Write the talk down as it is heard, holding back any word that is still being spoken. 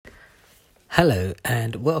Hello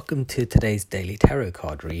and welcome to today's daily tarot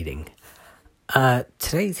card reading.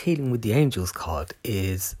 Today's Healing with the Angels card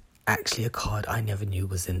is actually a card I never knew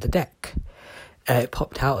was in the deck. It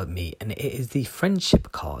popped out at me and it is the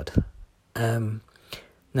Friendship card. Now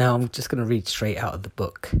I'm just going to read straight out of the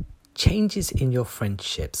book. Changes in your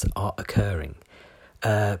friendships are occurring.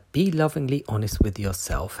 Be lovingly honest with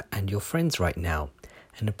yourself and your friends right now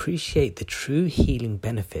and appreciate the true healing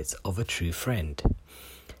benefits of a true friend.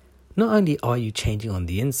 Not only are you changing on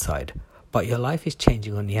the inside, but your life is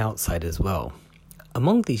changing on the outside as well.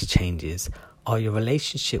 Among these changes are your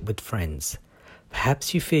relationship with friends.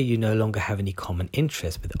 Perhaps you fear you no longer have any common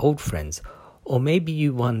interests with old friends, or maybe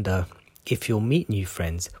you wonder if you'll meet new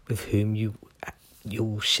friends with whom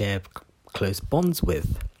you'll share close bonds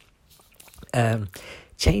with.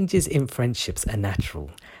 Changes in friendships are natural,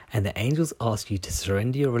 and the angels ask you to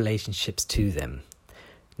surrender your relationships to them.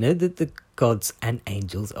 Know that the gods and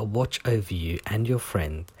angels are watch over you and your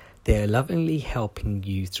friend. They are lovingly helping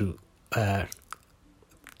you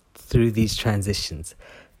through these transitions.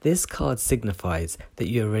 This card signifies that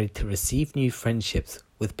you are ready to receive new friendships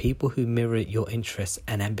with people who mirror your interests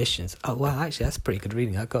and ambitions. Oh, wow, actually, that's pretty good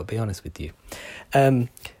reading. I've got to be honest with you. To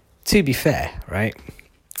be fair, right,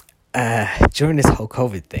 during this whole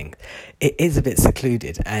COVID thing, it is a bit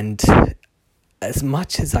secluded, and as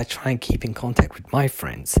much as I try and keep in contact with my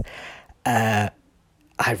friends, I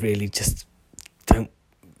really just don't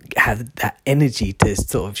have that energy to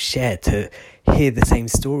sort of share, to hear the same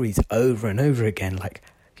stories over and over again. Like,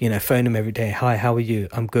 phone them every day. Hi, how are you?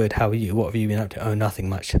 I'm good. How are you? What have you been up to? Oh, nothing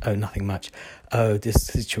much. Oh, nothing much. Oh, this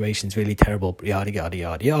situation's really terrible. Yada, yada,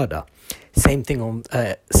 yada, yada. Same thing on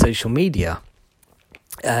social media.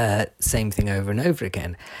 Same thing over and over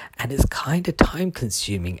again, and it's kind of time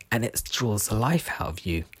consuming and it draws the life out of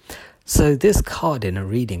you. So this card in a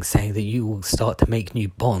reading saying that you will start to make new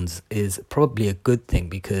bonds is probably a good thing,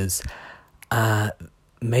 because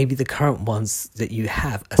maybe the current ones that you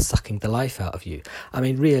have are sucking the life out of you. I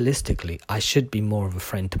mean, realistically, I should be more of a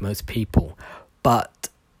friend to most people, but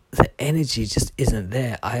the energy just isn't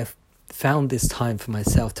there. I have found this time for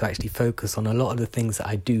myself to actually focus on a lot of the things that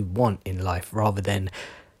I do want in life, rather than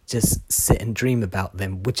just sit and dream about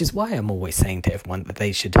them, which is why I'm always saying to everyone that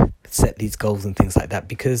they should set these goals and things like that,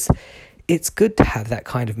 because it's good to have that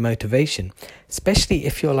kind of motivation, especially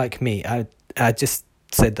if you're like me. I just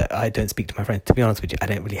said that I don't speak to my friends. To be honest with you, I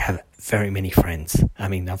don't really have very many friends. I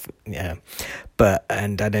mean, and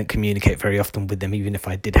I don't communicate very often with them, even if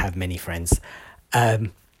I did have many friends.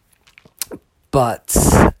 But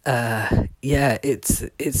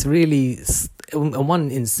it's really, on one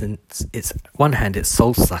hand it's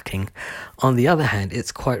soul sucking. On the other hand,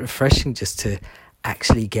 it's quite refreshing just to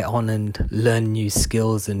actually get on and learn new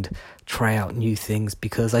skills and try out new things,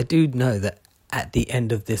 because I do know that at the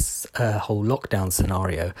end of this whole lockdown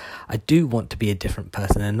scenario, I do want to be a different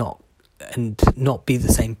person and not be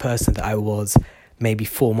the same person that I was maybe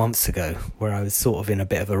 4 months ago, where I was sort of in a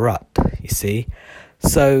bit of a rut, you see.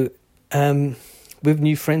 So with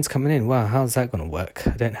new friends coming in, wow, how's that going to work?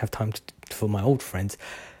 I don't have time for my old friends,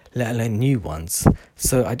 let alone new ones.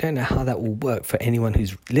 So I don't know how that will work for anyone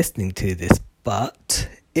who's listening to this, but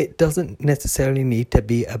it doesn't necessarily need to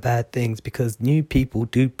be a bad thing, because new people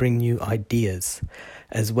do bring new ideas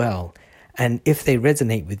as well. And if they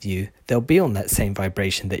resonate with you, they'll be on that same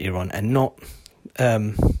vibration that you're on, and not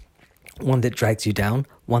one that drags you down,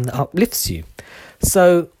 one that uplifts you.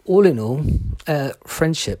 So all in all,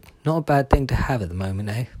 friendship, not a bad thing to have at the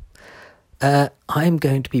moment, I'm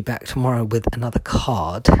going to be back tomorrow with another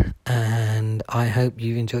card, and I hope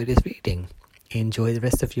you enjoyed this reading. Enjoy the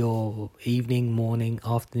rest of your evening, morning,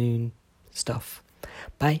 afternoon stuff.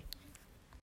 Bye.